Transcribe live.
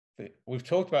we've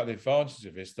talked about the advantages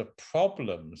of this. The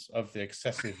problems of the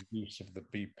excessive use of the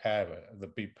Be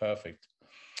Perfect,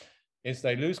 is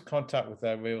they lose contact with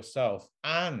their real self,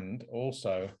 and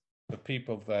also the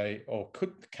people they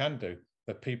can do,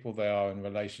 the people they are in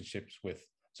relationships with.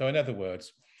 So in other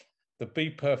words, the Be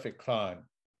Perfect client,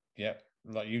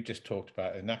 like you just talked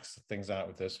about, and knocks things out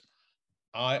with us.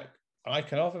 I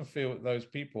can often feel with those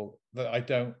people that I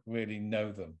don't really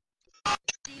know them.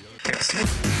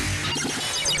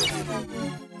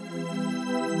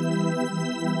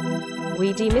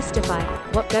 We demystify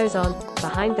what goes on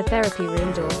behind the therapy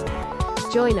room door.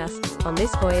 Join us on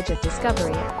this voyage of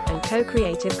discovery and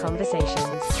co-creative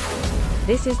conversations.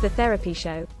 This is The Therapy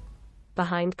Show,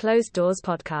 Behind Closed Doors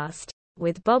podcast,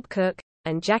 with Bob Cook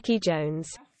and Jackie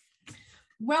Jones.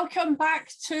 Welcome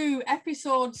back to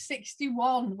episode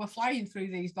 61. We're flying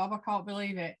through these, Bob. I can't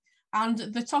believe it. And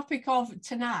the topic of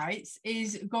tonight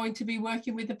is going to be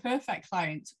working with the perfect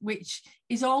client, which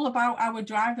is all about our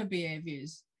driver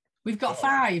behaviours. We've got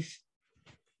 5.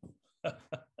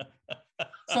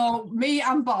 So me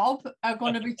and Bob are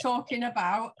going to be talking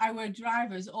about our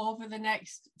drivers over the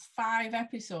next 5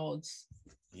 episodes.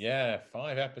 Yeah,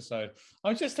 5 episodes. I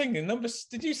was just thinking,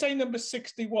 did you say number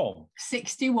 61?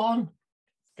 61.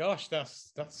 Gosh,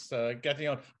 that's getting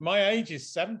on. My age is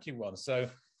 71, so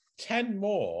 10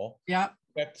 more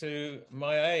get to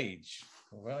my age.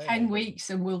 Right. 10 weeks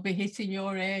and we'll be hitting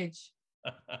your age.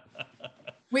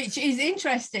 Which is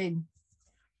interesting,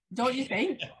 don't you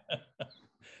think?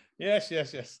 Yes.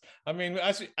 I mean,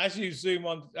 as we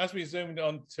zoomed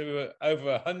on to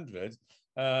over 100,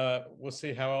 we'll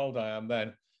see how old I am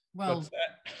then. Well,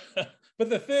 but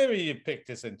the theory you picked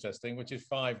is interesting, which is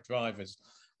 5 drivers.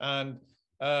 And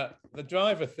the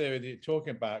driver theory that you're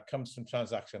talking about comes from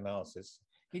transaction analysis.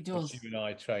 It does. Which you and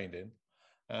I trained in.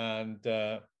 And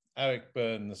Eric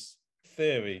Berne's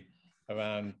theory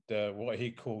around what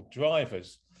he called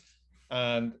drivers.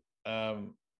 And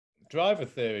driver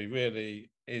theory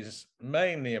really is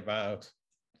mainly about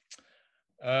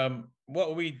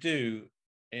what we do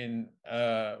in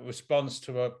response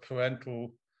to our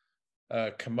parental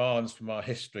commands from our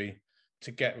history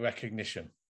to get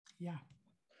recognition. Yeah.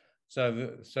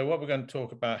 So what we're going to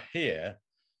talk about here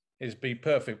is Be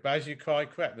Perfect. But as you're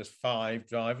quite correct, there's 5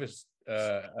 drivers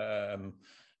Berne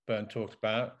talked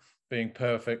about: being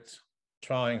perfect,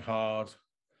 trying hard,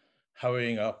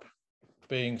 hurrying up,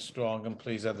 being strong, and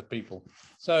please other people.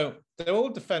 So they're all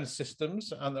defense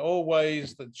systems, and they're all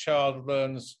ways that child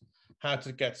learns how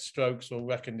to get strokes or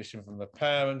recognition from their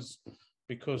parents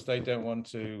because they don't want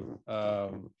to,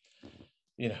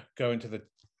 go into the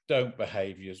don't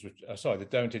behaviors, the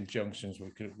don't injunctions,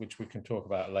 which we can talk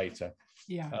about later.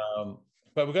 Yeah.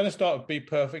 But we're going to start with Be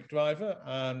Perfect driver,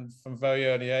 and from very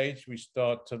early age, we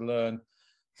start to learn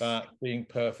that being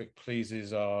perfect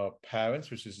pleases our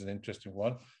parents, which is an interesting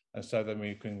one. And so then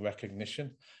we can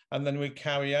recognition, and then we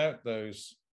carry out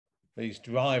these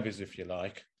drivers, if you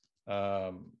like,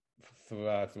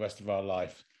 throughout the rest of our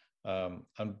life.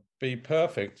 And Be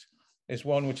Perfect is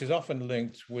one which is often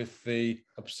linked with the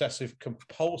obsessive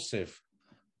compulsive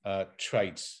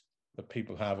traits that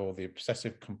people have, or the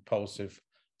obsessive compulsive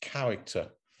character.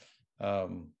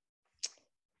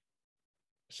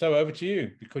 So over to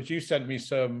you, because you sent me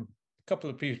a couple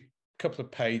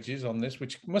of pages on this,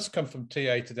 which must come from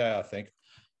TA Today, I think,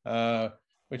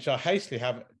 which I hastily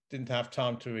didn't have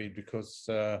time to read because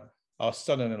our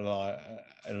son-in-law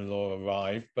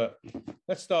arrived. But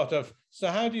let's start off. So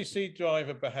how do you see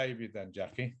driver behaviour then,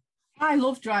 Jackie? I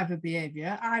love driver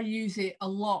behaviour. I use it a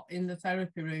lot in the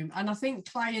therapy room, and I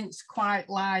think clients quite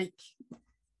like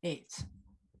it.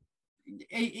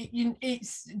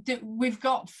 We've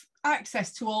got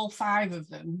access to all 5 of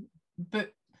them,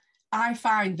 but I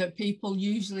find that people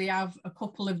usually have a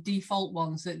couple of default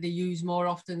ones that they use more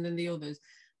often than the others.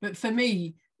 But for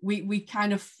me, we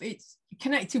kind of, it's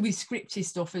connected with scripty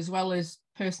stuff as well as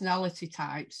personality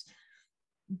types.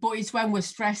 But it's when we're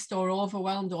stressed or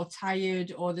overwhelmed or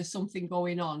tired or there's something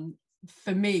going on.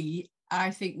 For me,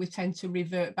 I think we tend to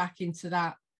revert back into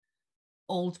that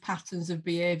old patterns of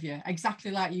behaviour,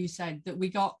 exactly like you said, that we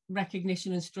got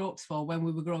recognition and strokes for when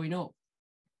we were growing up.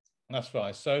 That's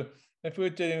right. So if we're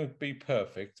dealing with Be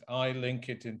Perfect, I link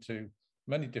it into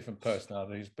many different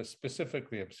personalities, but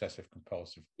specifically obsessive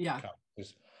compulsive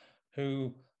characters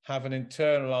who have an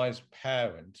internalized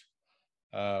parent,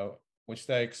 which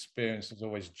they experience as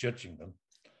always judging them,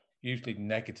 usually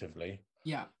negatively.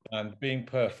 Yeah. And being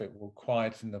perfect will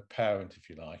quieten the parent, if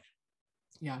you like.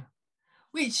 Yeah.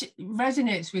 Which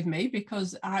resonates with me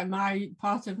because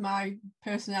part of my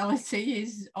personality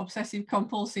is obsessive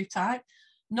compulsive type.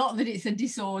 Not that it's a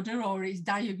disorder or it's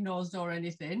diagnosed or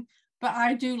anything, but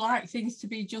I do like things to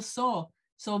be just so.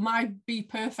 So my Be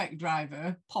Perfect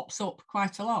driver pops up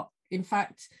quite a lot. In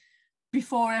fact,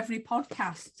 before every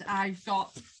podcast, I've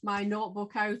got my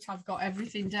notebook out. I've got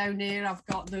everything down here. I've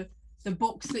got the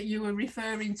books that you were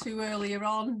referring to earlier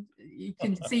on. You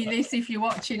can see this if you're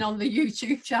watching on the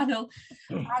YouTube channel.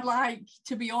 I like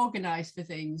to be organized for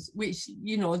things, which,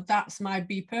 you know, that's my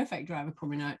Be Perfect driver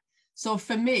coming out. So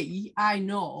for me, I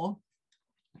know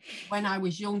when I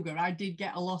was younger, I did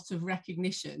get a lot of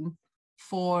recognition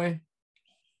for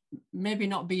maybe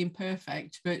not being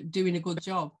perfect, but doing a good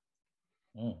job.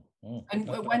 And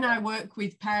when I work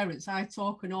with parents, I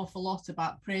talk an awful lot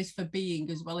about praise for being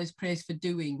as well as praise for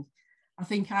doing. I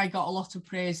think I got a lot of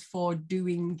praise for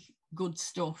doing good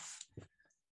stuff,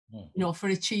 you know, for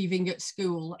achieving at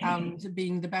school and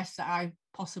being the best that I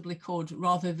possibly could,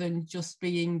 rather than just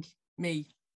being me.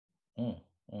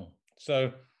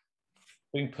 So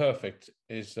being perfect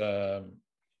is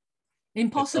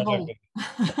impossible.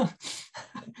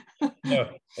 No,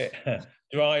 it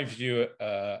drives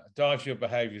your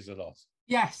behaviors a lot.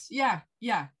 Yes, yeah.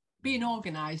 Being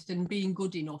organized and being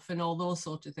good enough and all those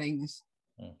sort of things.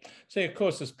 See, of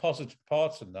course, there's positive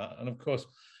parts in that, and of course,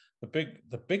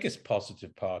 the biggest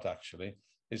positive part actually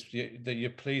is that you're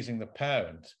pleasing the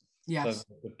parent. Yes.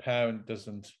 So the parent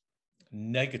doesn't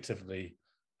negatively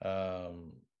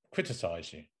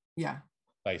criticize you. Yeah.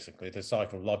 Basically, at a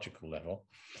psychological level,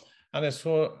 and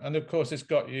of course, it's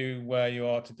got you where you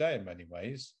are today in many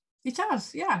ways. It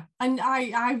has, yeah, and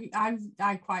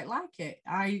I quite like it.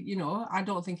 I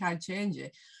don't think I'd change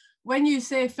it. When you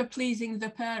say for pleasing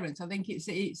the parent, I think it's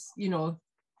you know,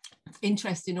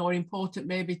 interesting or important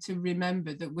maybe to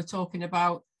remember that we're talking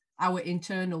about our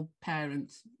internal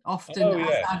parent. Often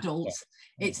as adults,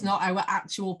 it's not our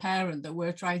actual parent that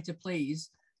we're trying to please.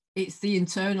 It's the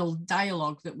internal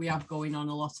dialogue that we have going on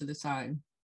a lot of the time.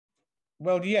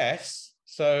 Well, yes.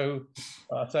 So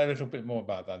I'll say a little bit more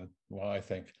about that, what I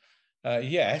think.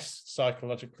 Yes,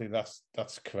 psychologically, that's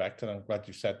correct. And I'm glad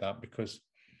you said that, because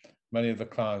many of the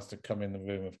clients that come in the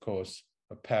room, of course,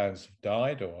 the parents have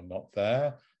died or are not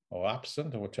there or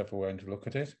absent or whichever way to look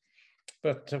at it.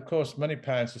 But of course, many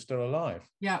parents are still alive.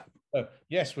 Yeah. So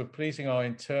yes, we're pleasing our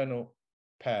internal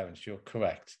parents. You're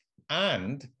correct.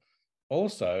 And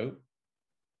also,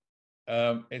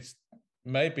 it's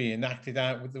maybe enacted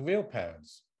out with the real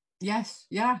parents. Yes,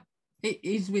 yeah. It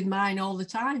is with mine all the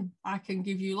time. I can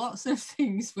give you lots of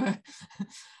things where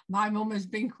my mum has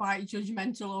been quite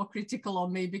judgmental or critical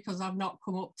on me because I've not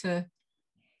come up to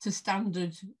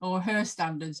standard, or her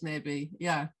standards maybe.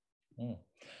 Yeah.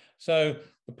 So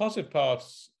the positive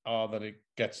parts are that it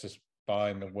gets us by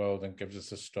in the world and gives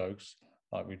us the strokes,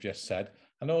 like we just said.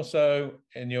 And also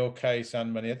in your case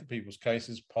and many other people's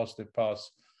cases, positive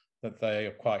parts that they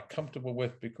are quite comfortable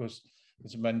with because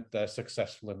it's meant they're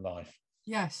successful in life.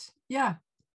 Yes. Yeah.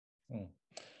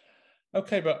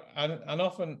 Okay, but and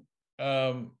often,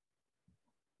 though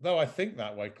I think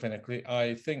that way clinically,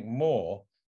 I think more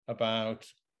about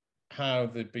how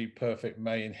the Be Perfect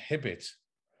may inhibit,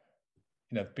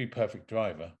 you know, the Be Perfect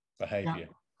driver behavior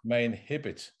may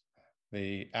inhibit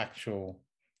the actual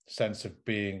sense of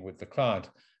being with the client.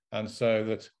 And so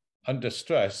that under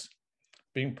stress,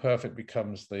 being perfect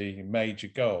becomes the major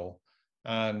goal.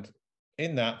 And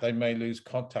in that, they may lose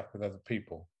contact with other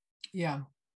people. Yeah.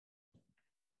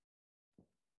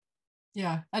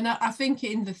 Yeah. And I think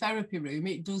in the therapy room,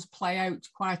 it does play out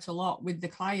quite a lot with the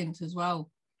client as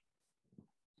well.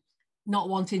 Not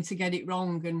wanting to get it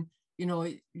wrong and, you know,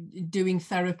 doing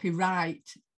therapy right.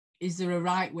 Is there a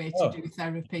right way to do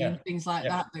therapy and things like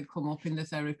that come up in the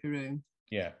therapy room?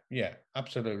 Yeah,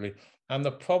 absolutely. And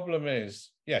the problem is,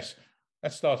 yes,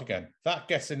 let's start again. That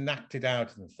gets enacted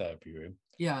out in the therapy room.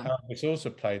 Yeah. It's also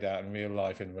played out in real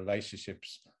life in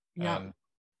relationships and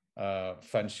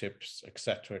friendships,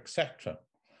 etc., etc.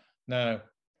 Now,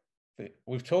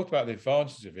 we've talked about the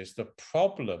advantages of this. The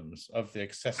problems of the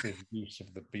excessive use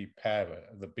of the Be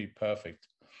Perfect,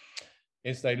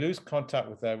 is they lose contact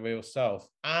with their real self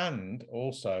and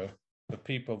also the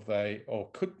people they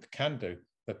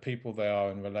the people they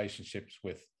are in relationships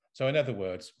with. So in other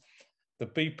words, the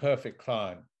Be Perfect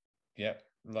client,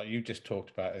 like you just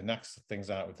talked about, enacts things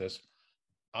out with us.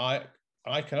 I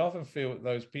can often feel with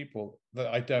those people that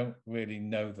I don't really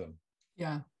know them.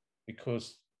 Yeah.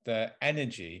 Because their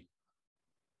energy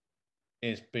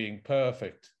is being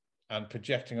perfect and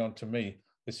projecting onto me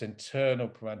this internal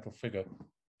parental figure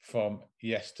from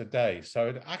yesterday.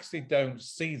 So I actually don't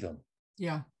see them.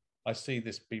 Yeah. I see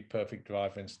this Be Perfect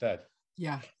driver instead.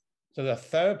 Yeah. So the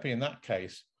therapy in that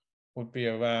case would be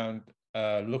around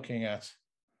looking at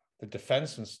the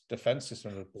defense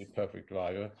system of the Be Perfect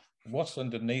driver, what's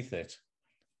underneath it,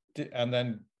 and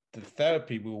then the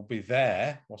therapy will be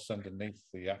there, what's underneath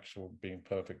the actual being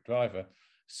perfect driver,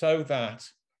 so that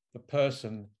the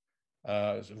person's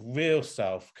real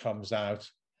self comes out,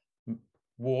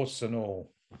 warts and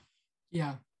all.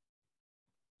 Yeah.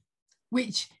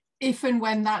 Which, if and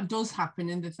when that does happen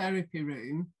in the therapy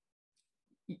room,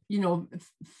 you know,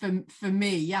 for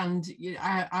me, and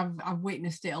I've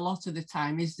witnessed it a lot of the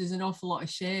time, is there's an awful lot of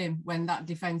shame when that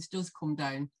defense does come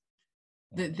down,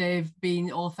 that they've been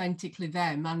authentically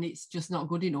them, and it's just not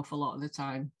good enough a lot of the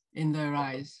time in their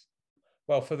eyes.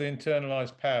 Well, for the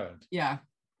internalized parent. Yeah.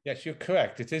 Yes, you're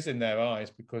correct. It is in their eyes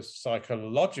because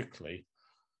psychologically,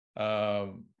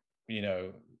 you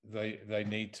know, they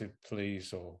need to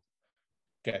please or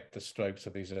get the strokes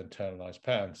of these internalized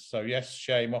parents. So yes,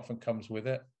 shame often comes with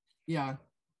it. Yeah.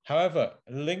 However,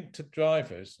 linked to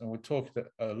drivers, and we'll talk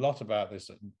a lot about this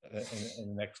in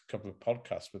the next couple of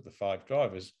podcasts with the 5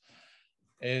 drivers,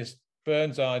 is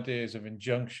Burns' ideas of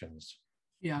injunctions.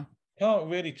 Yeah. You can't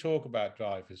really talk about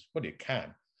drivers. Well, you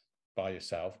can by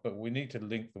yourself, but we need to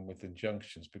link them with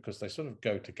injunctions because they sort of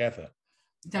go together.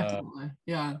 Definitely.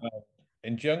 Yeah.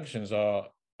 Injunctions are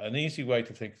an easy way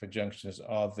to think of injunctions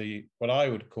are what I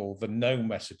would call the no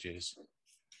messages,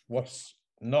 what's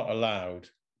not allowed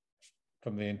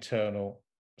from the internal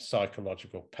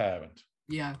psychological parent.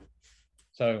 Yeah.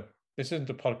 So this isn't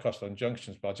a podcast on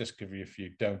injunctions, but I'll just give you a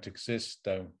few. Don't exist,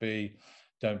 don't be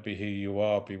who you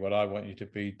are, be what I want you to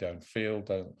be, don't feel,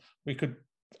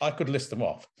 I could list them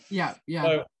off. Yeah, yeah.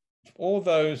 So all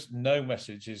those no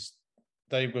messages,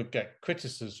 they would get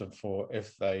criticism for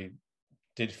if they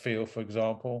did feel, for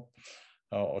example,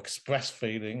 or express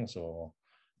feelings, or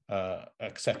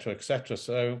etc., etc.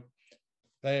 So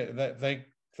they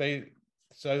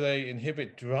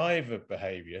inhibit driver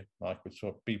behavior, like we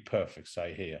sort of be perfect,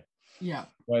 say here. Yeah.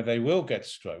 Where they will get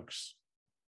strokes,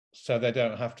 so they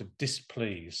don't have to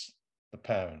displease the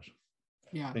parent.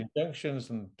 Yeah. The injunctions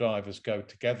and drivers go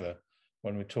together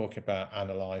when we're talking about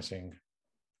analysing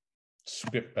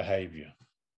script behaviour.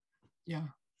 Yeah,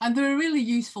 and they're a really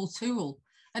useful tool.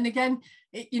 And again,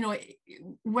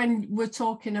 when we're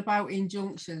talking about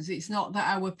injunctions, it's not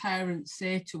that our parents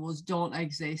say to us, don't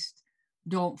exist,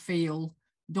 don't feel,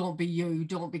 don't be you,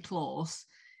 don't be close,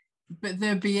 but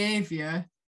their behaviour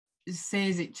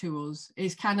says it to us.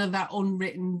 It's kind of that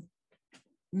unwritten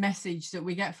message that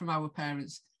we get from our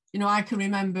parents. You know, I can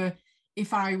remember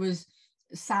if I was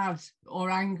sad or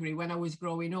angry when I was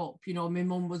growing up, you know, my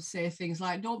mum would say things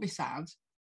like, don't be sad.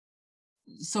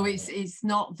 So it's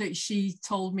not that she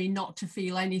told me not to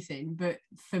feel anything, but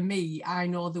for me, I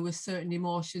know there were certain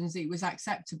emotions it was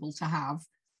acceptable to have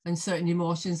and certain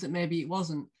emotions that maybe it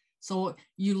wasn't. So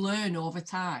you learn over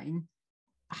time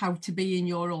how to be in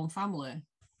your own family.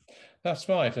 That's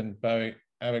right. And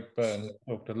Eric Berne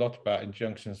talked a lot about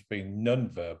injunctions being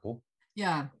non-verbal.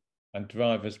 Yeah. And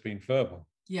drivers being verbal.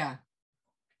 Yeah.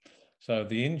 So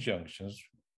the injunctions,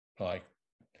 like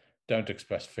don't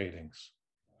express feelings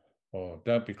or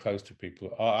don't be close to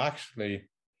people, are actually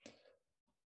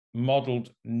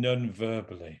modelled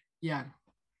non-verbally. Yeah.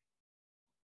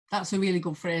 That's a really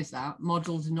good phrase, that,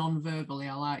 modelled non-verbally.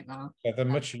 I like that. So they're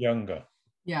much younger.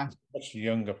 Yeah. It's a much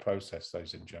younger process,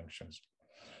 those injunctions.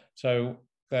 So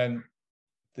then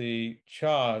the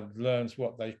child learns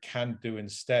what they can do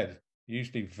instead,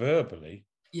 usually verbally.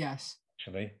 Yes.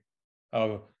 Actually,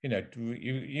 oh, you know,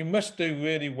 you must do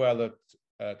really well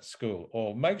at school,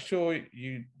 or make sure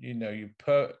we're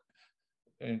talking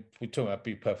about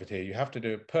be perfect here. You have to do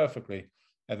it perfectly,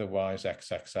 otherwise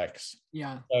XXX.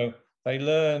 Yeah. So they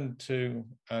learn to,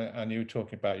 and you were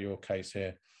talking about your case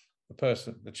here.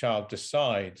 The child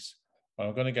decides, well,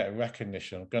 I'm going to get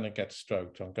recognition, I'm going to get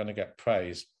stroked, I'm going to get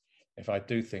praise if I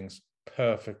do things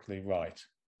perfectly right.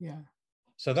 Yeah.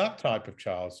 So that type of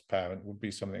child's parent would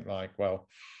be something like, well,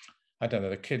 I don't know,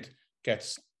 the kid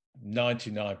gets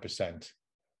 99%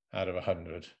 out of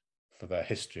 100 for their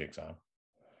history exam.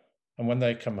 And when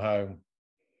they come home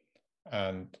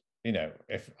and, you know,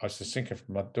 if I was just thinking if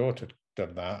my daughter had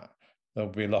done that, there'll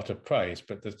be a lot of praise.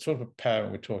 But the sort of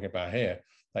parent we're talking about here,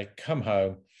 they come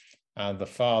home and the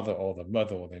father or the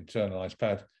mother or the internalized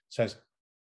parent says,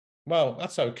 well,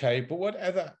 that's okay, but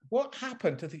what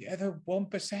happened to the other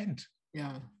 1%?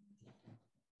 Yeah.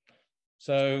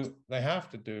 So they have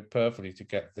to do it perfectly to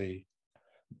get the,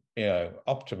 you know,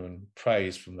 optimum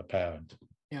praise from the parent.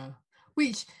 Yeah.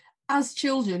 Which, as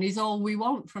children, is all we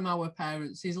want from our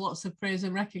parents, is lots of praise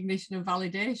and recognition and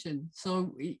validation.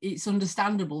 So it's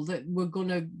understandable that we're going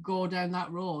to go down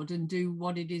that road and do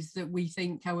what it is that we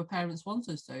think our parents want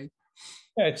us to.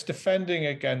 Yeah, it's defending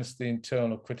against the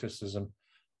internal criticism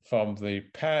from the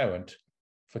parent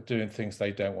for doing things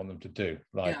they don't want them to do,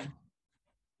 like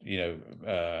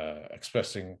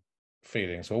expressing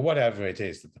feelings or whatever it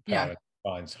is that the parent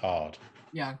finds hard.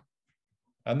 Yeah.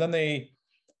 And then they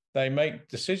make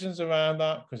decisions around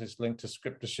that because it's linked to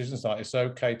script decisions, like it's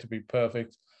okay to be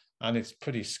perfect, and it's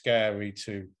pretty scary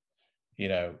to,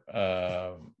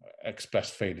 express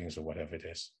feelings or whatever it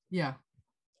is. Yeah.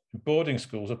 Boarding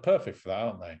schools are perfect for that,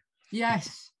 aren't they?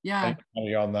 Yes. Yeah. They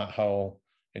carry on that whole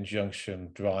injunction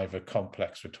driver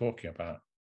complex we're talking about.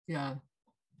 Yeah.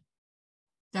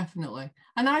 Definitely.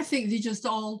 And I think they just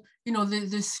all,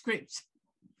 the script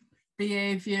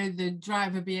behavior, the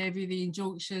driver behavior, the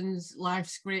injunctions, life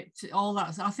script, all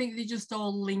that. I think they just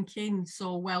all link in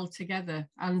so well together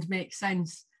and make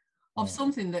sense of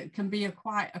something that can be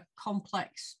quite a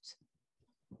complex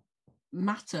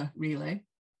matter, really.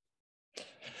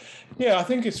 Yeah, I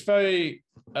think it's very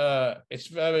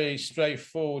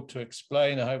straightforward to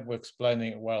explain. I hope we're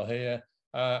explaining it well here.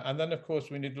 And then, of course,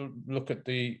 we need to look at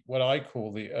what I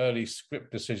call the early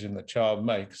script decision the child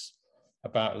makes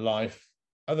about life,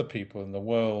 other people in the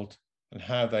world, and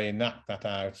how they enact that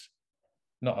out,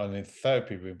 not only in the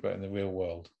therapy room, but in the real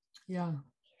world. Yeah.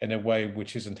 In a way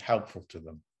which isn't helpful to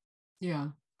them. Yeah.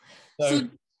 So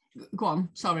go on,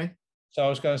 sorry. So I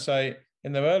was going to say,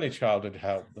 in their early childhood,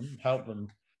 help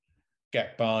them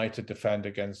get by, to defend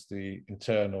against the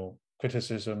internal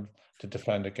criticism, to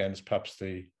defend against perhaps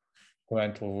the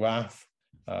parental wrath.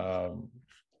 So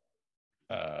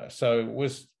it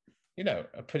was, a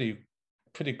pretty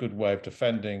good way of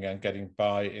defending and getting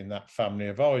by in that family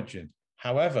of origin.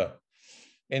 However,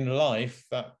 in life,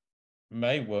 that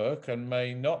may work and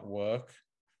may not work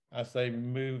as they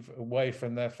move away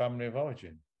from their family of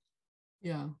origin.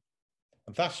 Yeah.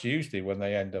 And that's usually when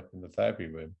they end up in the therapy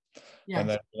room, yes. and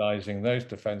they're realizing those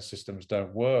defense systems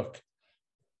don't work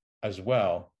as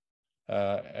well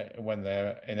when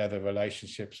they're in other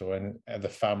relationships or in other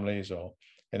families or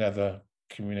in other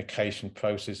communication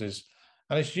processes.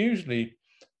 And it's usually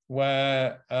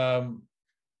where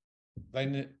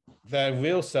their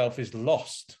real self is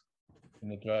lost in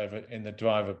the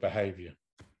driver behavior.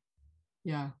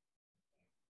 Yeah.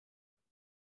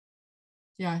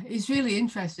 Yeah, it's really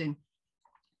interesting.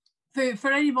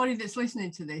 For anybody that's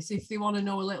listening to this, if they want to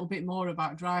know a little bit more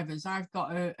about drivers, I've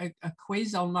got a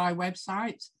quiz on my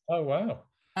website. Oh, wow.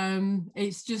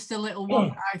 It's just a little one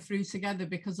that I threw together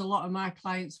because a lot of my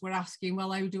clients were asking,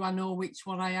 well, how do I know which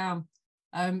one I am?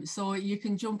 So you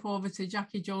can jump over to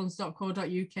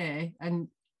jackiejones.co.uk and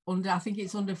I think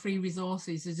it's under free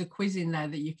resources, there's a quiz in there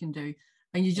that you can do.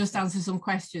 And you just answer some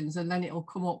questions and then it'll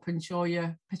come up and show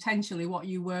you potentially what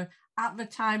you were at the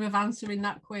time of answering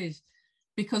that quiz.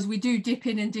 Because we do dip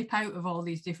in and dip out of all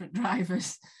these different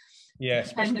drivers. Yeah,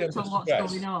 especially on what's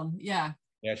going on. Yeah.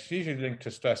 Yeah, it's usually linked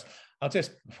to stress. I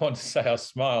just want to say I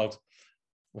smiled.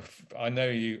 I know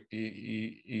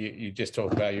you just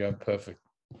talked about your own perfect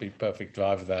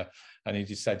driver there, and you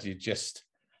just said you just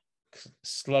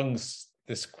slung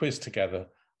this quiz together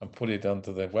and put it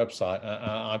onto the website.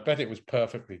 I bet it was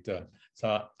perfectly done.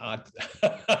 So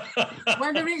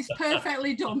whether it's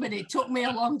perfectly done, but it took me a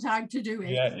long time to do it.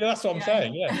 Yeah, that's what I'm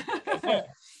saying. Yeah.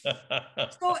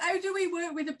 So how do we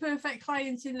work with a perfect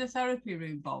client in the therapy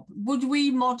room, Bob? Would we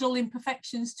model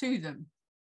imperfections to them?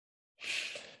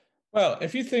 Well,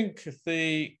 if you think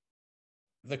the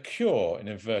cure, in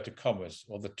inverted commas,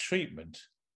 or the treatment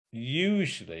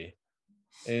usually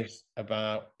is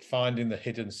about finding the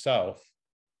hidden self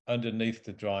underneath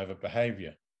the driver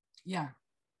behavior. Yeah.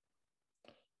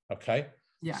 Okay.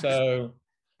 Yeah. So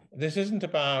this is not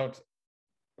about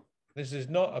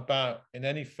in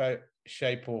any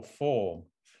shape or form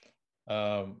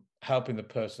helping the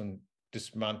person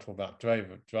dismantle that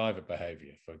driver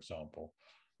behavior, for example,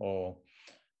 or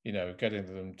getting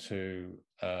them to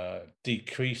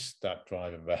decrease that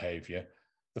driver behavior.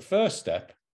 The first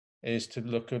step is to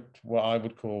look at what I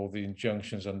would call the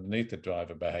injunctions underneath the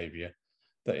driver behavior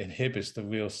that inhibits the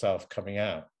real self coming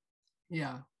out.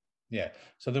 Yeah. Yeah.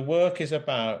 So the work is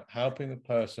about helping the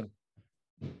person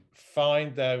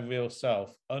find their real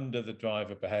self under the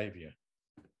driver behavior.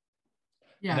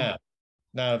 Yeah.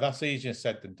 Now that's easier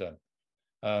said than done.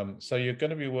 So you're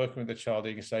going to be working with the child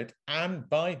ego state, and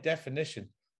by definition,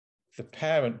 the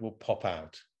parent will pop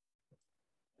out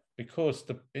because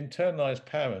the internalized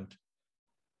parent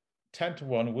 10 to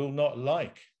 1 will not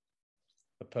like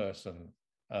the person,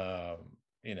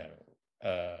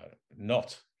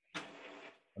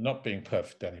 not being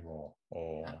perfect anymore,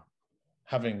 or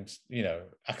having,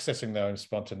 accessing their own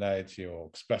spontaneity or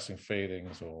expressing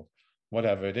feelings or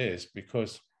whatever it is,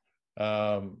 because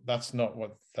that's not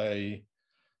what they're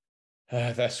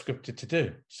scripted to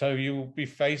do. So you will be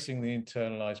facing the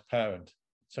internalized parent.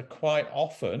 So quite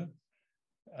often,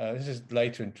 this is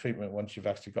later in treatment, once you've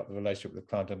actually got the relationship with the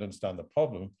client and understand the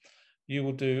problem, you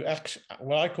will do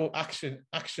what I call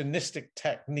actionistic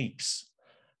techniques,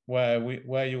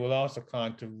 where you will ask the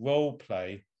client to role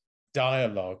play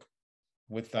dialogue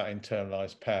with that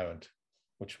internalized parent,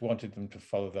 which wanted them to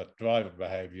follow that driver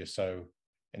behavior so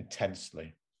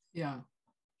intensely. Yeah.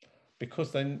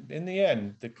 Because then in the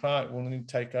end, the client will need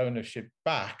to take ownership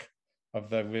back of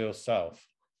their real self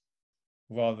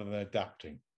rather than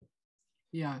adapting.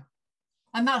 Yeah.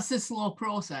 And that's a slow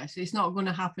process. It's not going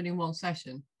to happen in one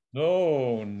session.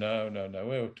 No.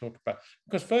 We'll talk about,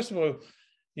 because first of all,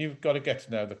 you've got to get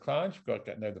to know the client, you've got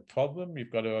to get to know the problem,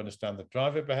 you've got to understand the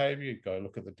driver behavior, you've got to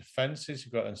look at the defenses,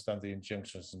 you've got to understand the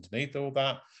injunctions underneath all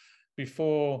that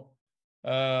before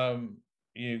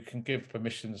you can give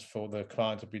permissions for the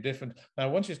client to be different. Now,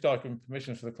 once you start giving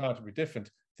permissions for the client to be different,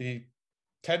 the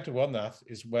 10 to 1 that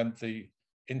is when the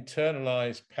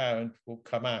internalized parent will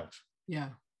come out. Yeah.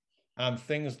 And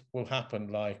things will happen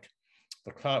like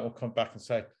the client will come back and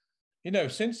say,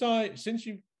 since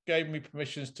you gave me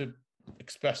permissions to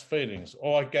express feelings,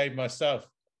 or I gave myself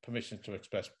permission to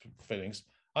express feelings,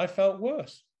 I felt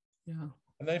worse. Yeah.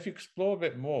 And then if you explore a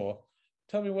bit more,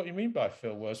 tell me what you mean by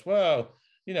feel worse. Well,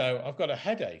 I've got a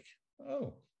headache.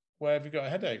 Oh, where have you got a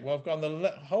headache? Well, I've got on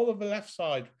the whole of the left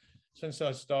side since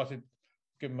I started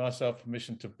giving myself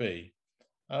permission to be.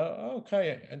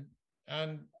 Okay.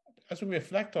 And as we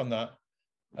reflect on that,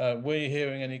 were you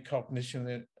hearing any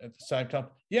cognition at the same time?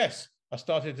 Yes, I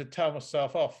started to tell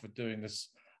myself off for doing this,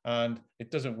 and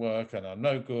it doesn't work, and I'm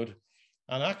no good.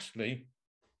 And actually,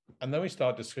 and then we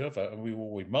start to discover, and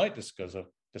we might discover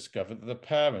that the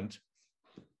parent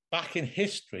back in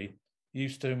history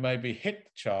used to maybe hit the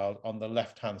child on the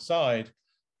left-hand side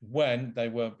when they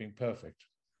weren't being perfect.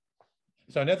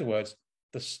 So in other words,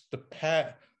 the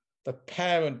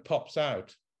parent pops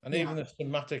out, and even the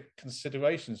somatic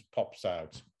considerations pops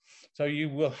out. So you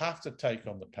will have to take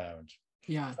on the parent.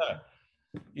 Yeah.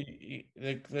 The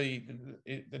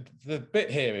bit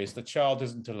here is the child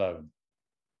isn't alone.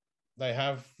 They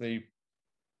have the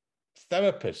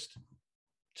therapist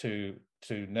to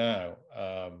now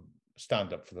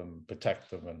stand up for them, protect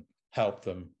them, and help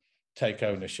them take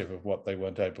ownership of what they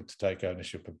weren't able to take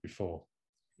ownership of before.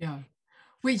 Yeah.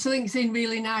 Which links in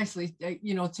really nicely,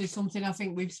 to something I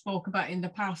think we've spoke about in the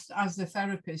past as the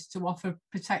therapist, to offer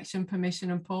protection,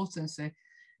 permission, and potency.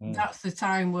 That's the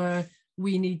time where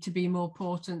we need to be more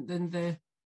potent than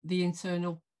the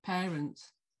internal parent.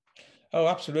 Oh,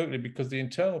 absolutely, because the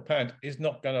internal parent is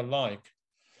not going to like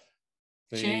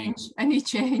any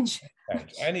change.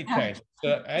 Any change.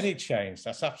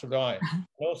 That's absolutely right.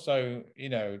 Also,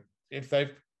 if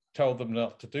they've told them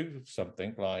not to do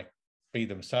something like be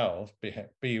themselves,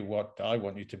 be what I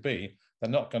want you to be, they're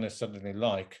not going to suddenly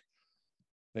like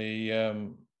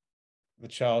the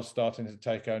child starting to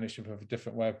take ownership of a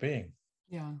different way of being.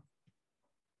 Yeah.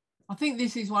 I think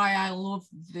this is why I love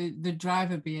the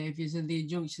driver behaviors and the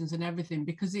injunctions and everything,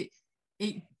 because it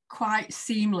quite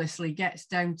seamlessly gets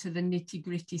down to the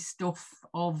nitty-gritty stuff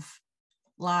of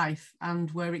life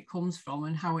and where it comes from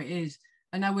and how it is.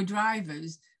 And our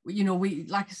drivers, we,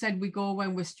 like I said, we go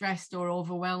when we're stressed or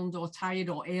overwhelmed or tired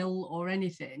or ill or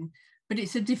anything, but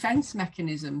it's a defense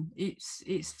mechanism.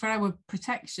 It's for our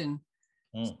protection.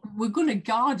 So we're going to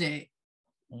guard it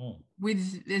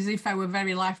with as if our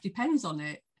very life depends on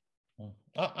it.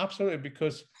 Absolutely,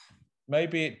 because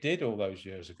maybe it did all those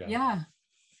years ago. Yeah.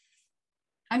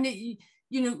 And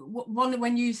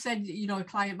when you said, a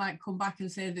client might come back and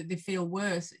say that they feel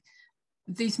worse,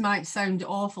 this might sound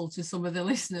awful to some of the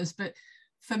listeners, but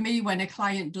for me, when a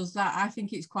client does that, I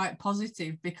think it's quite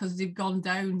positive because they've gone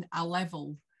down a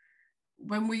level.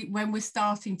 When we're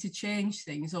starting to change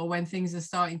things, or when things are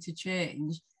starting to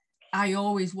change, I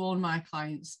always warn my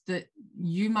clients that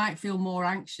you might feel more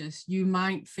anxious, you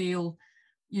might feel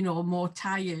more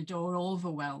tired or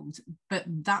overwhelmed, but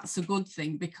that's a good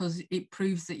thing because it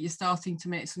proves that you're starting to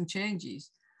make some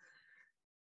changes.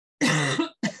 I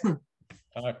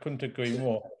couldn't agree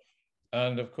more.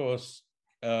 And of course,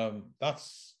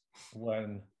 that's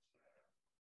when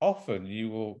often you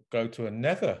will go to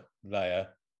another layer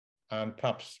and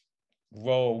perhaps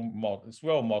role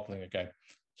modeling again.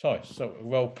 So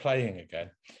role playing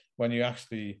again, when you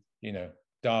actually,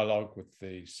 dialogue with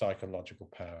the psychological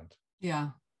parent. Yeah,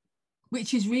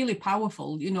 which is really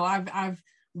powerful. I've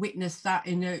witnessed that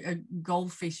in a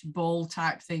goldfish bowl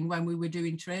type thing when we were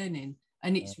doing training,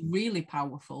 and it's really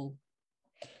powerful.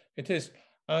 It is.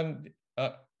 And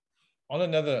on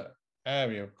another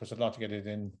area, because I'd like to get it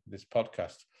in this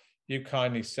podcast, you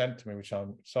kindly sent to me, which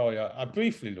I'm sorry, I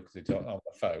briefly looked at it on the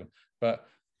phone, but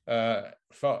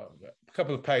for a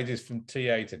couple of pages from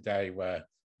TA Today, where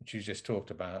which you just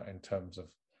talked about in terms of,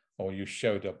 or you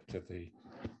showed up to the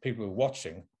people who are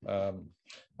watching, TA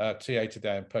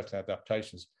today and pertinent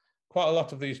adaptations, quite a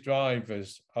lot of these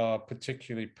drivers are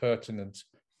particularly pertinent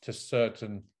to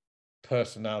certain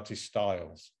personality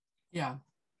styles,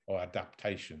 or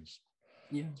adaptations.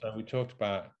 So we talked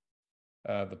about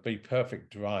the Be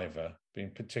Perfect driver being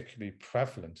particularly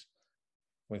prevalent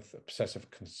with obsessive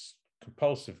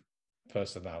compulsive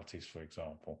personalities, for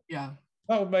example.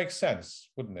 That would make sense,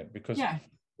 wouldn't it? Because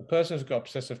the person who's got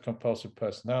obsessive compulsive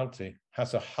personality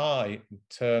has a high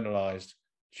internalized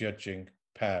judging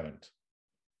parent.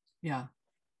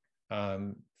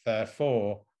 And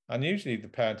therefore, and usually the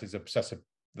parent is obsessive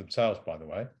themselves, by the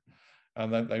way,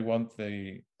 and then they want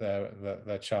their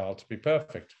child to be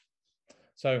perfect.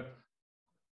 So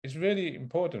it's really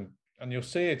important, and you'll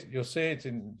see it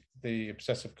in the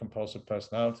obsessive compulsive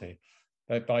personality,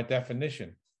 that by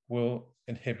definition will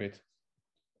inhibit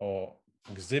or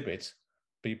exhibit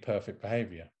be perfect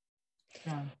behavior.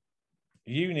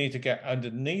 You need to get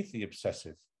underneath the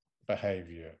obsessive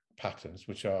behavior patterns,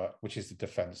 which is the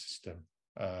defense system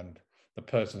and the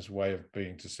person's way of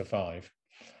being to survive,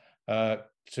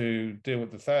 to deal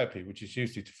with the therapy, which is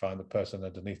usually to find the person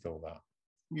underneath all that.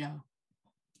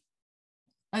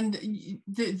 And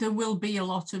there will be a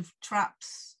lot of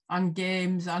traps and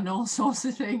games and all sorts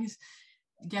of things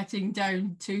getting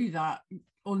down to that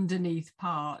underneath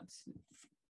part.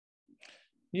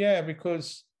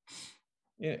 Because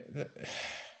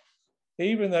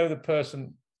even though the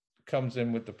person comes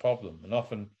in with the problem, and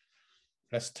often,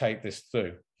 let's take this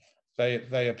through,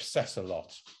 they obsess a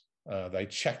lot, they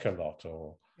check a lot,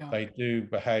 or they do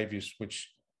behaviors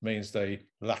which means they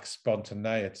lack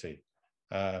spontaneity.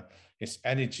 It's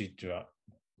energy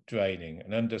draining,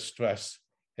 and under stress,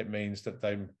 it means that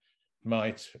they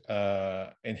might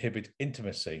inhibit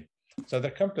intimacy. So they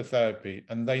come to therapy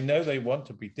and they know they want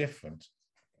to be different,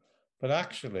 but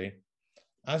actually,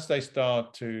 as they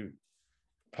start to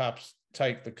perhaps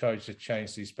take the courage to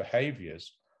change these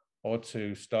behaviors, or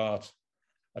to start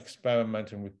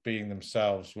experimenting with being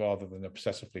themselves rather than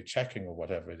obsessively checking or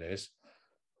whatever it is,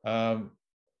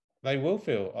 they will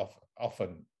feel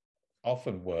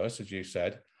often worse, as you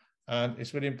said, and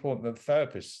it's really important that the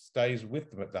therapist stays with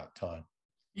them at that time.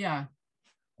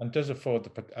 And does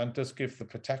give the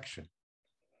protection.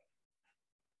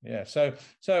 So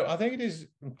I think it is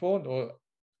important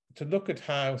to look at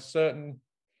how certain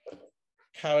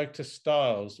character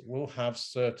styles will have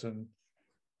certain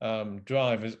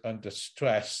drivers under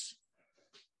stress,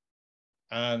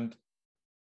 and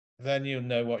then you'll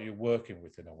know what you're working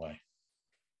with in a way.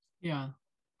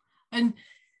 And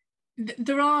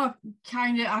there are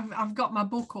I've got my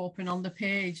book open on the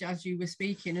page as you were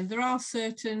speaking, and there are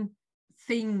certain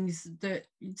things that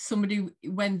somebody,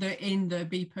 when they're in the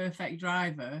Be Perfect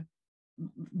driver,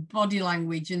 body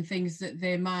language and things that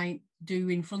they might do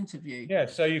in front of you.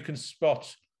 So you can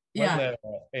spot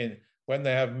when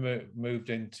they have moved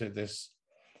into this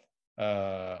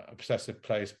obsessive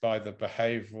place by the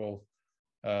behavioral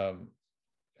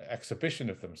exhibition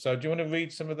of them. So do you want to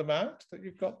read some of them out that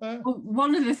you've got there? Well,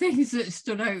 one of the things that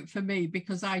stood out for me,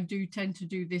 because I do tend to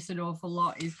do this an awful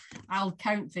lot, is I'll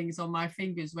count things on my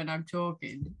fingers when I'm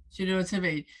talking. Do you know what I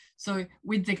mean? So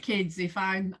with the kids, if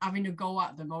I'm having a go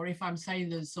at them, or if I'm saying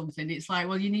there's something, it's like,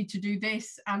 well, you need to do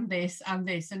this and this and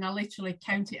this, and I literally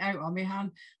count it out on my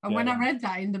hand. And when I read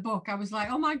that in the book, I was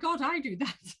like, oh my God, I do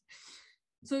that.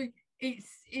 So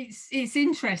it's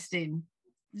interesting,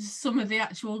 some of the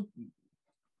actual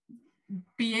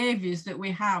behaviors that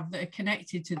we have that are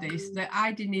connected to this that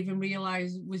I didn't even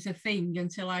realize was a thing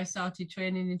until I started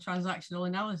training in transactional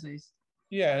analysis.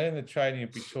 And in the training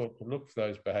you'd be taught to look for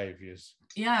those behaviors,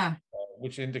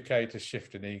 which indicate a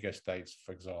shift in ego states,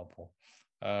 for example,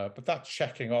 but that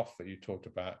checking off that you talked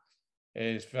about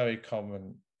is very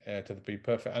common to the Be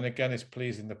Perfect, and again it's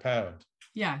pleasing the parent.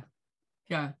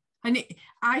 And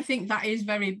I think that is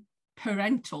very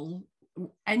parental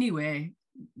anyway.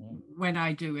 When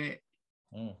I do it,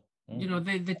 you know,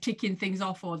 the ticking things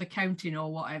off or the counting or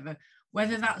whatever,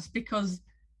 whether that's because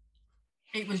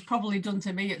it was probably done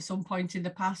to me at some point in the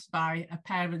past by a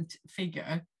parent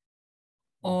figure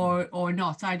or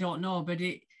not, I don't know. But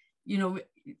it, you know,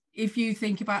 if you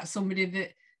think about somebody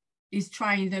that is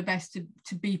trying their best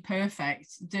to be perfect,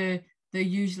 they're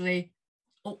usually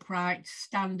upright,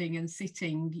 standing and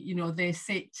sitting. You know, they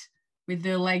sit with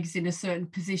their legs in a certain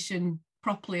position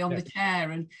properly on the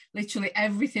chair, and literally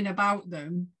everything about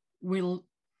them will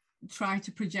try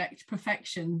to project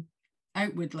perfection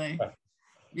outwardly.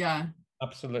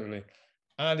 Absolutely.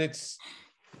 And it's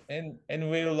in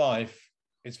real life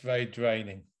it's very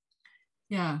draining.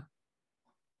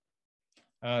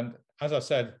 And as I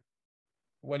said,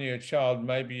 when you're a child,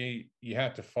 maybe you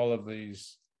had to follow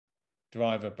these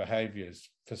driver behaviors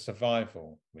for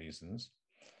survival reasons.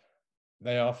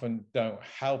 They often don't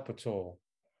help at all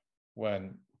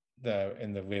when they're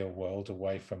in the real world,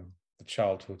 away from the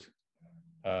childhood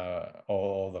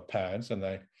or the parents, and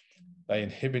they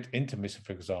inhibit intimacy,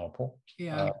 for example.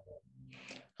 Yeah.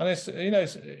 And it's, you know,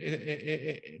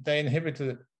 they inhibit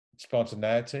the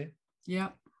spontaneity. Yeah.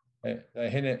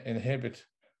 They inhibit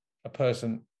a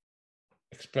person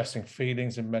expressing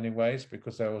feelings in many ways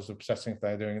because they're always obsessing if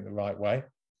they're doing it the right way.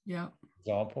 Yeah. For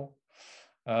example.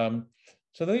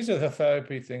 So these are the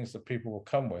therapy things that people will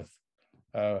come with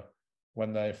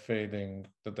when they're feeling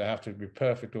that they have to be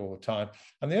perfect all the time.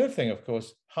 And the other thing, of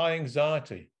course, high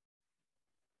anxiety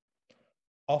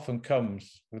often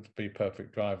comes with Be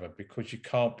Perfect driver because you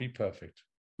can't be perfect.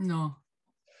 No.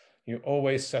 You're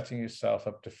always setting yourself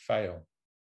up to fail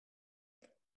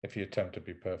if you attempt to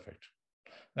be perfect.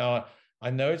 Now,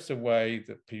 I know it's a way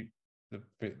that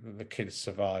the kids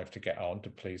survive to get on to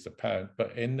please the parent,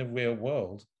 but in the real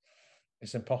world,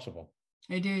 it's impossible.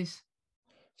 It is.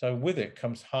 So with it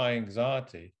comes high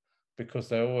anxiety because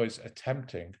they're always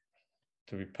attempting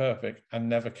to be perfect and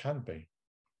never can be.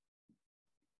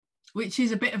 Which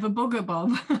is a bit of a bugger,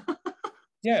 Bob.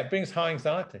 Yeah, it brings high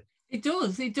anxiety. It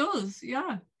does,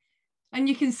 yeah. And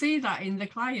you can see that in the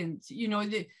client. You know,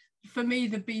 for me,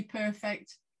 the Be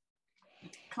Perfect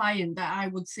client that I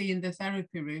would see in the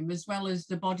therapy room, as well as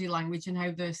the body language and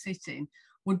how they're sitting,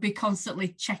 would be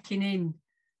constantly checking in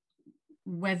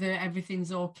whether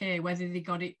everything's okay, whether they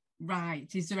got it right.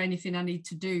 Is there anything I need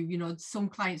to do? You know, some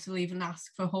clients will even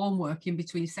ask for homework in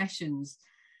between sessions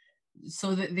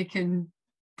so that they can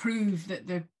prove that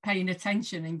they're paying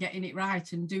attention and getting it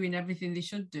right and doing everything they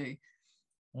should do.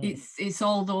 It's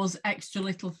all those extra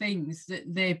little things that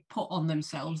they put on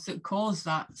themselves that cause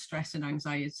that stress and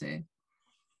anxiety.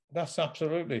 That's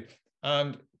absolutely.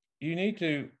 And you need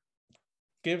to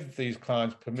give these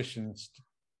clients permissions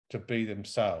to be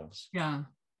themselves. Yeah.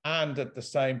 And at the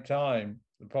same time,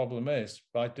 the problem is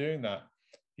by doing that,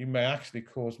 you may actually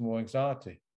cause more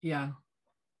anxiety. Yeah.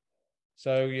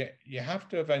 So you have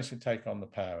to eventually take on the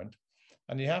parent,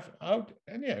 and you have,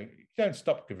 and you don't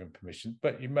stop giving permission,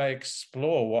 but you may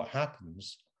explore what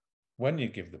happens when you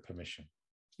give the permission.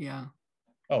 Yeah.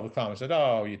 Oh, the client said,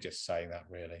 "Oh, you're just saying that,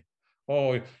 really,"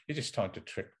 or "You're just trying to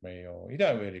trick me," or "You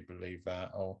don't really believe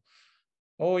that,"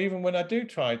 or even when I do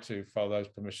try to follow those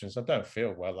permissions, I don't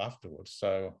feel well afterwards.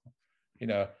 So, you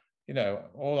know,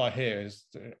 all I hear is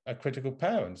a critical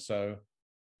parent. So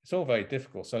it's all very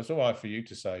difficult. So it's all right for you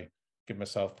to say, give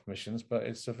myself permissions, but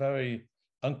it's a very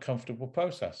uncomfortable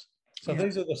process. So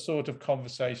these are the sort of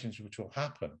conversations which will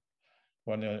happen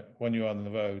when you're on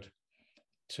the road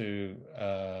to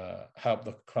help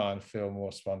the client feel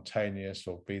more spontaneous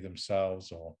or be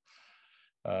themselves or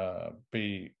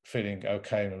be feeling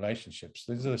okay in relationships.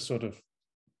 These are the sort of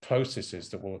processes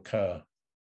that will occur.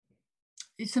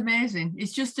 It's amazing.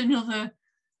 It's just another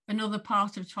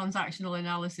part of transactional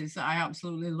analysis that I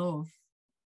absolutely love.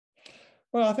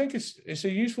 Well, I think it's a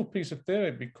useful piece of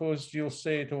theory because you'll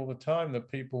see it all the time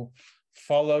that people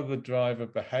follow the driver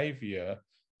behavior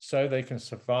so they can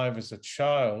survive as a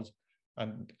child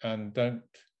and don't,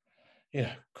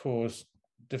 cause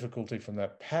difficulty from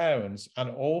their parents, and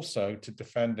also to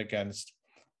defend against,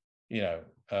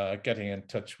 getting in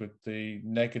touch with the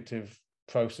negative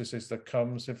processes that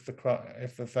comes if the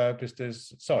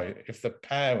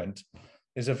parent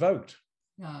is evoked.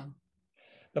 Yeah.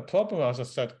 The problem, as I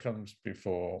said, comes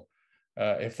before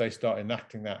if they start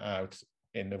enacting that out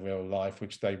in the real life,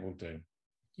 which they will do.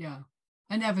 Yeah,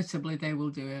 inevitably they will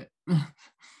do it.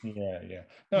 Yeah.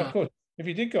 Now, of course, if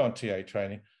you did go on TA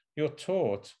training, you're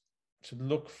taught to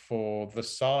look for the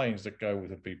signs that go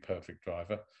with a Be Perfect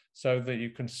driver so that you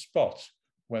can spot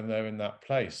when they're in that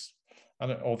place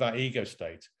or that ego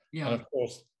state. Yeah. And of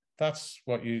course, that's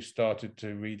what you started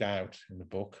to read out in the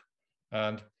book.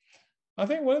 And I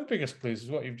think one of the biggest clues is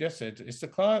what you've just said. It's the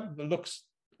client that looks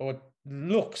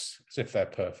as if they're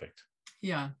perfect.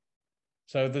 Yeah.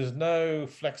 So there's no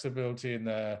flexibility in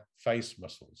their face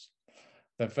muscles.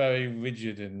 They're very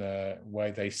rigid in the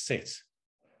way they sit.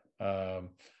 They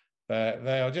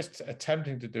are just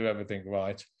attempting to do everything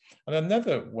right. And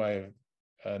another way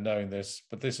of knowing this,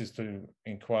 but this is through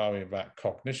inquiry about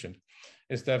cognition,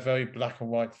 is they're very black and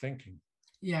white thinking.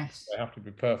 Yes. They have to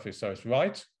be perfect. So it's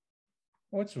right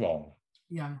or it's wrong.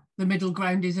 Yeah. The middle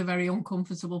ground is a very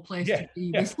uncomfortable place to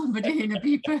be with somebody in a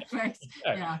Be Perfect.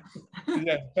 Yeah.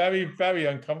 Very, very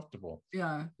uncomfortable.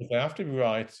 Yeah. They have to be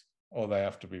right or they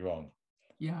have to be wrong.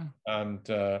 Yeah. And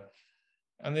the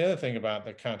other thing about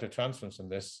the countertransference in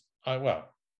this,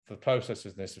 the process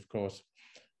in this, of course,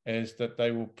 is that they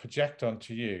will project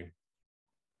onto you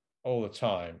all the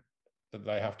time that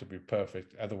they have to be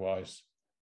perfect, otherwise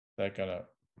they're going to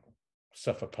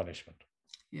suffer punishment.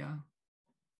 Yeah.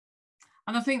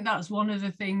 And I think that's one of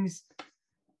the things,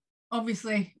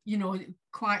 obviously, you know,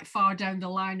 quite far down the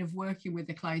line of working with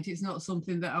the client, it's not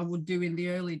something that I would do in the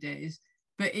early days,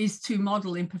 but is to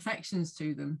model imperfections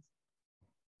to them.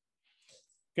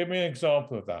 Give me an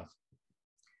example of that.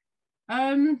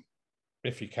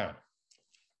 If you can.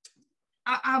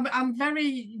 I'm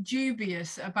very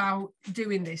dubious about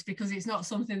doing this because it's not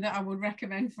something that I would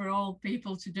recommend for all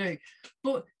people to do,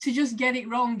 but to just get it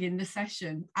wrong in the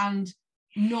session and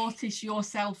notice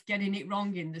yourself getting it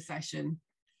wrong in the session,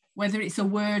 whether it's a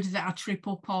word that I trip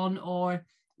up on or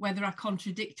whether I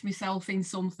contradict myself in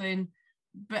something,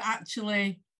 but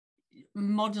actually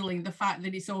modeling the fact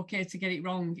that it's okay to get it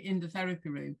wrong in the therapy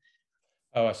room.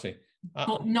 Oh, I see.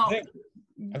 But not.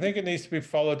 I think it needs to be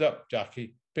followed up,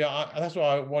 Jackie. But that's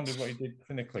why I wondered what you did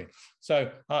clinically.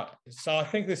 So I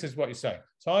think this is what you're saying.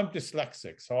 So I'm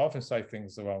dyslexic, so I often say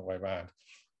things the wrong way around,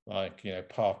 like, you know,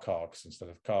 park arcs instead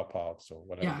of car parks or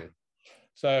whatever it is.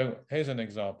 So here's an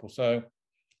example. So,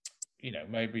 you know,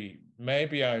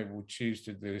 maybe I would choose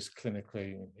to do this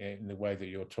clinically in the way that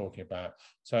you're talking about.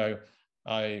 So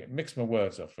I mix my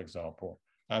words up, for example,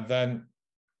 and then,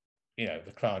 you know,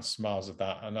 the client smiles at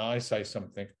that, and I say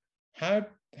something. How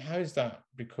is that?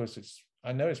 Because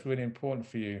I know it's really important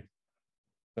for you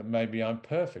that maybe I'm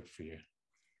perfect for you.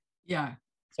 Yeah.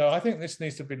 So I think this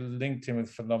needs to be linked in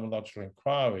with phenomenological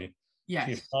inquiry. Yes.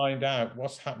 To find out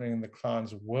what's happening in the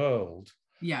client's world.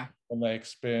 Yeah. When they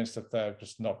experience that they're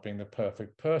just not being the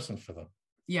perfect person for them.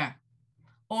 Yeah.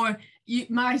 Or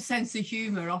my sense of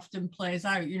humor often plays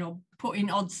out, you know,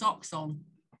 putting odd socks on.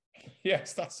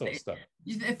 Yes, that sort of stuff.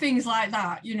 Things like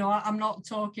that. You know, I'm not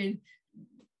talking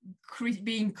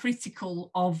being critical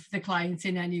of the client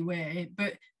in any way,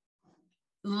 but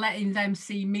letting them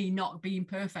see me not being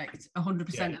perfect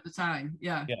 100% of the time.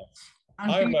 Yeah. Yeah.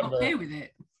 And being okay with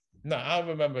it. No, I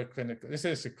remember this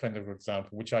is a clinical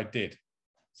example, which I did.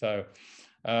 So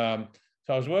I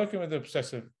was working with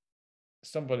obsessive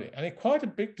somebody, and quite a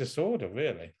big disorder,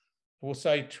 really. We'll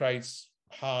say traits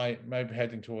high, maybe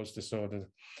heading towards disorder,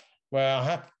 where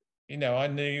I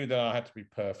knew that I had to be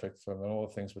perfect for all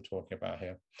the things we're talking about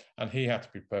here. And he had to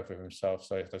be perfect for himself,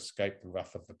 so he had to escape the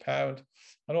wrath of the parent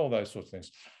and all those sorts of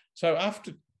things. So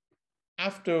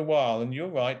after a while, and you're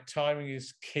right, timing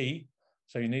is key.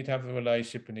 So you need to have the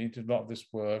relationship, you need to lot of this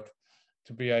work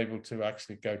to be able to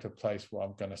actually go to a place what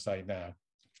I'm going to say now.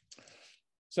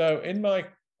 So in my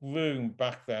room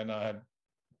back then, I had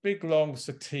big, long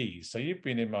settees. So you've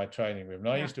been in my training room. And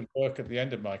I used to work at the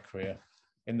end of my career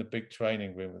in the big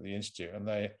training room at the Institute, and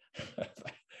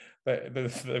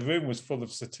the room was full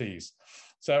of settees.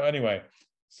 So anyway,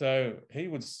 so he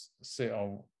would sit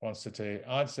on one settee,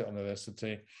 I'd sit on the other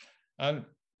settee, and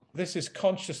this is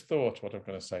conscious thought, what I'm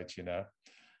going to say to you now.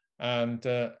 And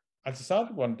I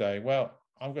decided one day, well,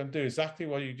 I'm going to do exactly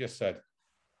what you just said.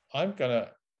 I'm going to,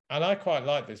 and I quite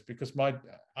like this because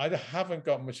I haven't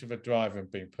got much of a drive in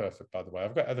being perfect, by the way.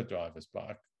 I've got other drivers, but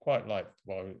I quite like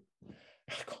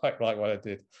what I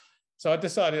did. So I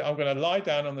decided I'm going to lie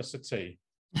down on the settee.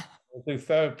 I'll do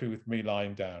therapy with me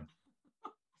lying down.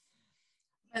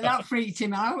 And that freaked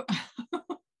him out.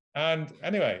 And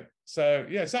anyway, so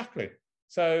yeah, exactly.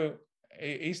 So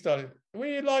he started, what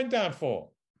are you lying down for?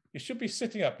 You should be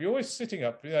sitting up. You're always sitting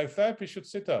up. You know, therapy should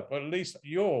sit up, or at least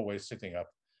you're always sitting up.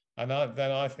 And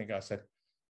then I said,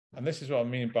 and this is what I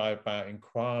mean by about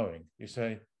inquiring. You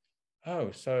say,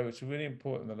 oh, so it's really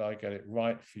important that I get it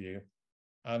right for you.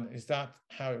 And is that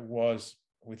how it was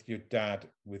with your dad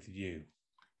with you?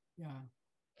 Yeah.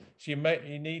 So you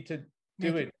need to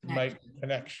do it to make a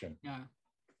connection. Yeah.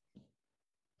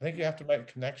 I think you have to make a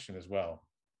connection as well.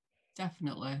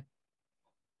 Definitely.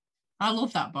 I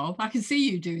love that, Bob. I can see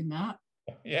you doing that.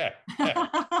 Yeah.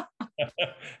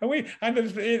 And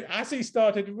as he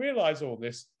started to realize all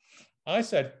this, I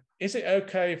said, is it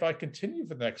okay if I continue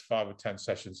for the next 5 or 10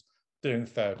 sessions doing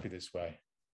therapy this way?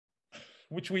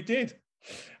 Which we did.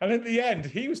 And at the end,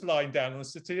 he was lying down on the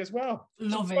settee as well.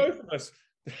 Love it. Both of us.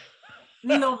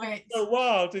 Love it. For a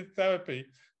while did therapy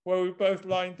where we were both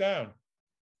lying down.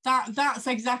 That's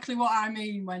exactly what I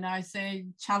mean when I say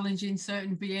challenging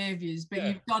certain behaviours, but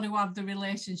you've got to have the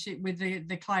relationship with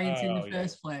the client in the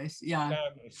first place. Yeah.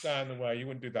 Stand in the way. You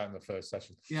wouldn't do that in the first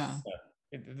session. Yeah.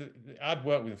 I'd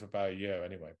worked with him for about a year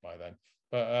anyway by then.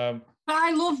 But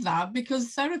I love that because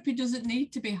therapy doesn't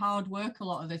need to be hard work a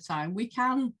lot of the time. We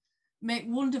can make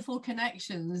wonderful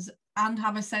connections and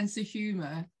have a sense of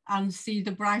humour and see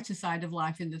the brighter side of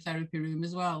life in the therapy room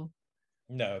as well.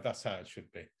 No, that's how it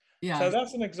should be. Yeah. So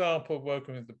that's an example of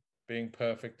working with the being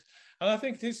perfect. And I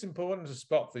think it's important to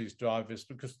spot these drivers,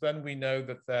 because then we know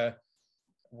that they're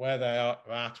where they are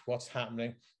at, what's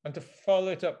happening, and to follow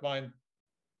it up by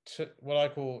what I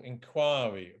call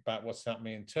inquiry about what's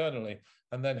happening internally,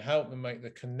 and then help them make the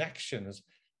connections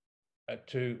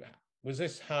to, was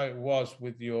this how it was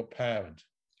with your parent?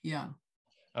 Yeah.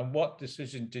 And what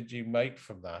decision did you make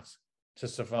from that to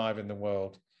survive in the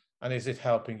world? And is it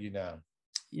helping you now?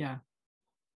 Yeah.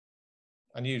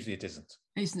 And usually it isn't.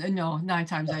 It's no, 9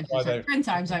 times out of 10, 10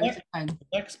 times out of 10. The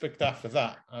next bit after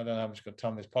that, I don't know how much got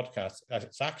time on this podcast,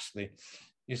 it's actually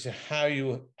is how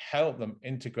you help them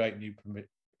integrate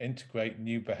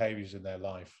new behaviors in their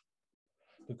life.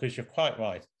 Because you're quite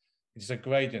right. It's a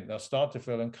gradient. They'll start to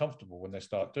feel uncomfortable when they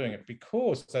start doing it,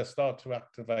 because they start to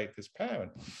activate this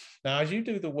parent. Now, as you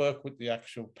do the work with the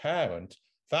actual parent,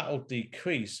 that will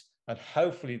decrease, and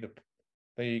hopefully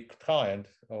the client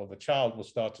or the child will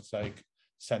start to take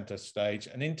center stage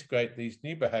and integrate these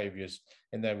new behaviors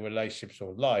in their relationships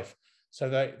or life, so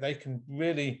that they can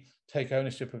really take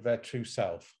ownership of their true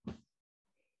self.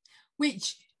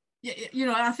 Which, you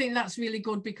know, I think that's really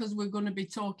good, because we're going to be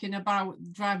talking about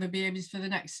driver behaviors for the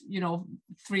next,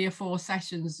 3 or 4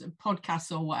 sessions,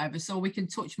 podcasts or whatever. So we can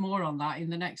touch more on that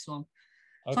in the next one.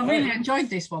 Okay. So I really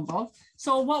enjoyed this one, Bob.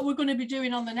 So what we're going to be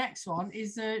doing on the next one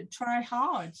is try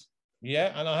hard.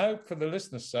 Yeah, and I hope for the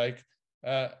listener's sake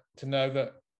to know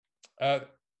that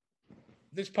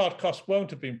this podcast won't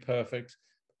have been perfect,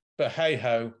 but hey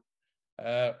ho,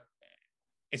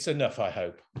 it's enough, I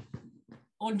hope.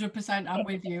 100%, I'm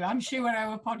with you. I'm sure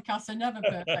our podcasts are never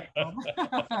perfect,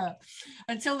 Bob.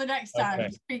 Until the next time, okay.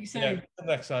 Speak soon. Yeah,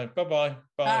 until next time. Bye-bye.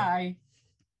 Bye.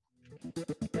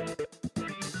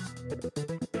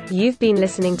 You've been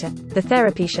listening to The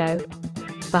Therapy Show,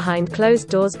 Behind Closed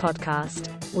Doors podcast.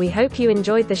 We hope you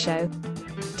enjoyed the show.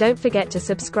 Don't forget to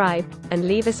subscribe and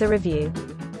leave us a review.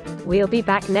 We'll be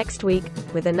back next week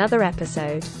with another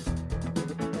episode.